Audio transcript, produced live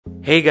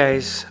Hey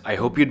guys, I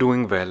hope you're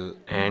doing well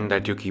and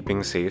that you're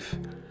keeping safe.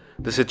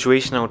 The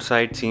situation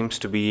outside seems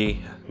to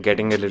be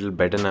getting a little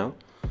better now,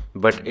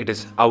 but it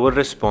is our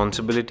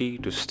responsibility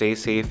to stay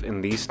safe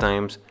in these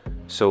times.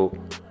 So,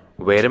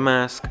 wear a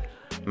mask,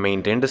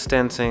 maintain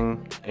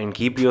distancing, and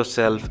keep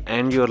yourself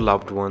and your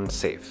loved ones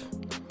safe.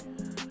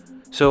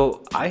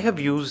 So, I have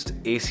used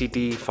ACT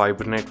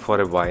Fibernet for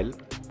a while,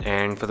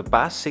 and for the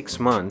past 6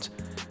 months,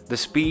 the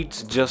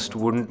speeds just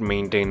wouldn't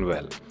maintain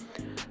well.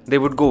 They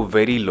would go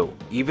very low.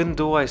 Even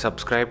though I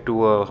subscribed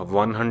to a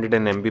 100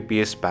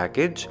 Mbps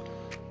package,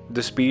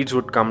 the speeds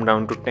would come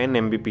down to 10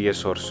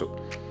 Mbps or so.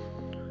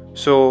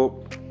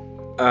 So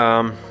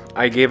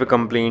I gave a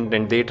complaint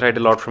and they tried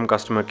a lot from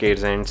customer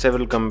cares and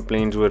several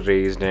complaints were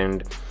raised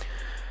and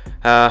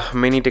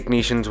many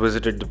technicians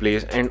visited the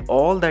place, and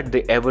all that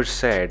they ever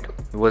said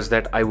was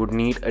that I would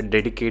need a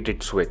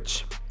dedicated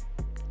switch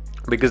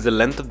because the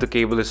length of the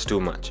cable is too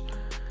much.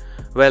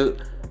 Well,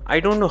 I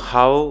don't know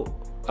how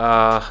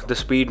the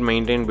speed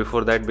maintained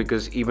before that,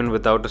 because even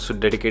without a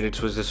dedicated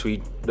switch,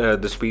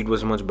 the speed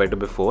was much better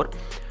before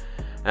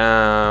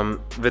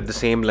with the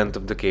same length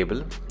of the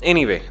cable.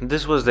 Anyway,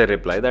 this was their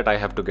reply, that I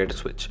have to get a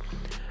switch.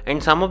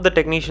 And some of the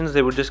technicians,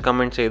 they would just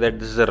come and say that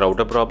this is a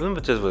router problem,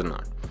 which is was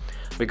not,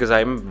 because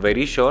I'm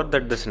very sure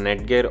that this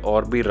Netgear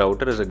Orbi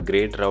router is a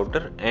great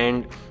router,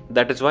 and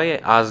that is why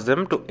I asked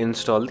them to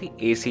install the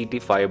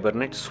ACT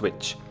Fibernet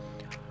switch.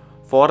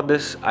 For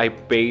this, I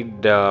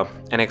paid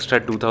an extra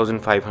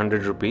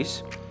 2,500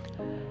 rupees,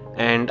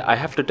 and I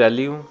have to tell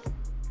you,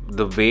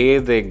 the way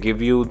they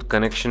give you the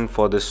connection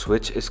for the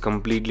switch is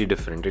completely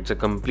different. It's a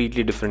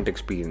completely different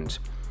experience.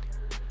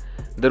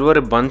 There were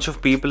a bunch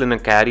of people in a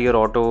carrier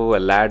auto,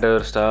 a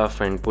ladder stuff,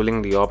 and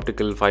pulling the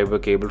optical fiber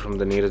cable from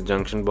the nearest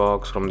junction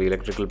box, from the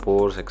electrical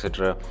ports,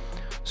 etc.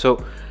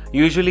 So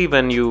usually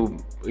when you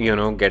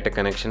get a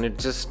connection,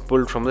 it's just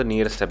pulled from the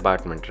nearest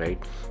apartment,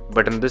 right?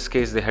 But in this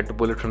case, they had to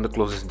pull it from the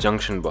closest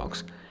junction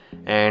box.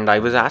 And I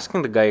was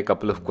asking the guy a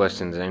couple of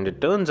questions, and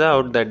it turns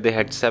out that they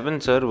had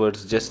 7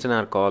 servers just in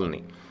our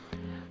colony.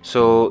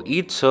 So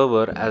each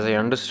server, as I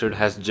understood,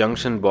 has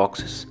junction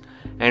boxes,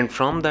 and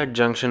from that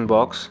junction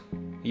box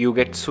you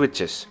get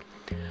switches.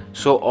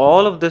 So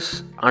all of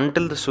this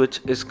until the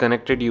switch is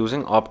connected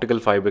using optical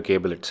fiber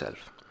cable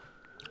itself.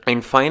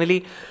 And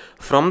finally,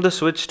 from the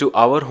switch to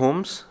our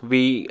homes,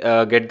 we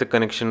get the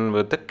connection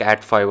with the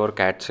Cat5 or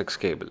Cat6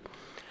 cable.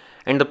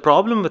 And the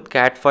problem with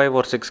Cat5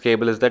 or 6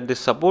 cable is that they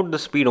support the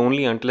speed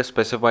only until a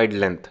specified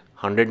length,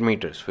 100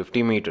 meters,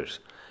 50 meters.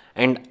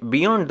 And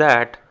beyond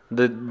that,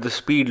 the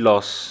speed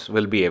loss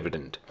will be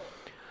evident.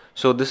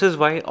 So this is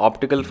why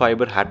optical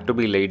fiber had to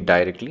be laid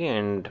directly,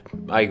 and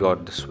I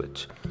got the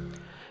switch.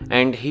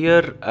 And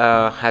here,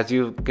 as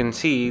you can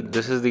see,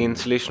 this is the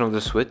installation of the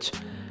switch,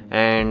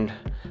 and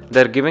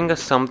they're giving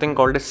us something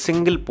called a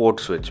single port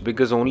switch,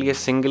 because only a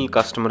single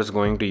customer is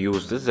going to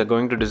use this. They're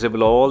going to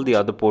disable all the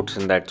other ports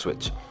in that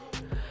switch.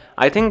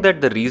 I think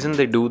that the reason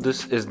they do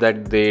this is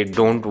that they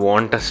don't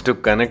want us to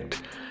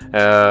connect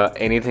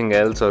anything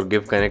else or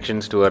give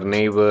connections to our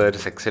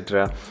neighbors,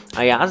 etc.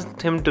 I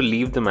asked him to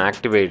leave them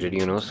activated,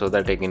 so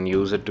that I can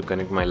use it to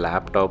connect my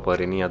laptop or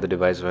any other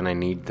device when I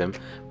need them,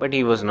 but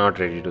he was not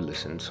ready to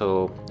listen.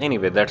 So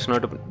anyway, that's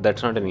not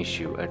an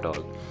issue at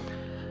all.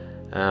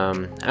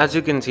 As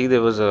you can see,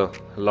 there was a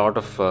lot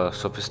of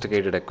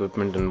sophisticated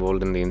equipment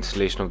involved in the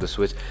installation of the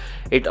switch.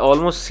 It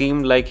almost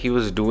seemed like he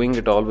was doing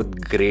it all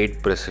with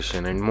great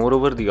precision, and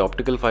moreover, the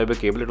optical fiber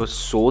cable, it was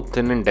so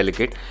thin and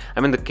delicate. I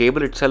mean, the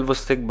cable itself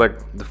was thick,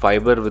 but the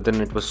fiber within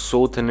it was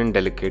so thin and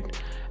delicate.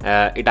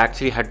 It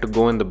actually had to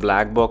go in the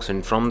black box,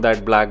 and from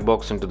that black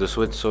box into the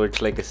switch, so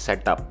it's like a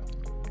setup.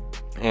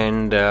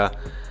 And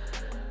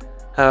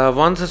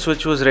once the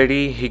switch was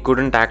ready, he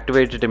couldn't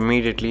activate it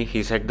immediately.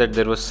 He said that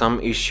there was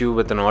some issue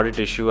with an audit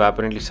issue.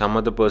 Apparently some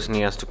other person,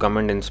 he has to come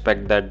and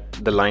inspect that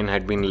the line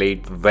had been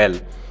laid well.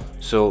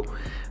 So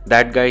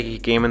that guy, he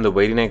came in the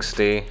very next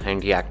day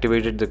and he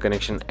activated the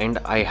connection, and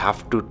I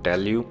have to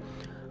tell you,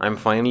 I'm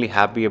finally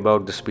happy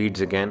about the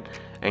speeds again,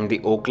 and the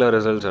Ookla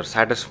results are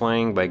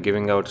satisfying by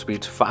giving out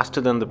speeds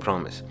faster than the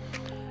promise.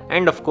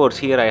 And of course,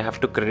 here I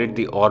have to credit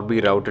the Orbi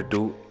router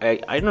too.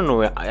 I don't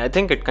know, I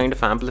think it kind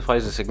of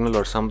amplifies the signal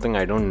or something,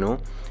 I don't know.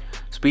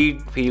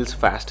 Speed feels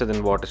faster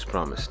than what is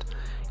promised.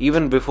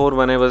 Even before,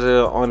 when I was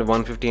on a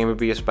 150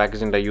 Mbps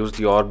package and I used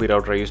the Orbi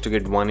router, I used to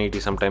get 180,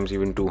 sometimes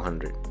even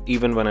 200,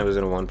 even when I was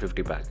in a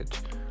 150 package.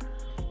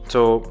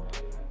 So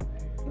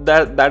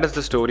that is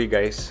the story,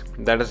 guys.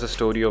 That is the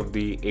story of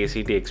the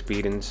ACT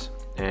experience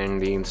and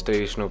the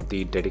installation of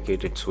the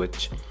dedicated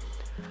switch.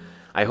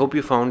 I hope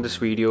you found this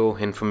video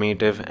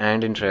informative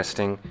and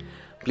interesting.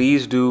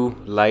 Please do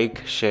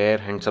like, share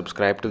and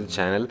subscribe to the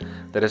channel.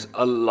 There is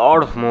a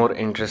lot of more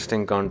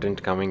interesting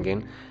content coming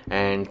in,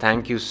 and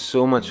thank you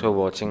so much for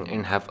watching,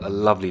 and have a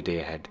lovely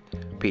day ahead.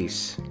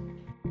 Peace.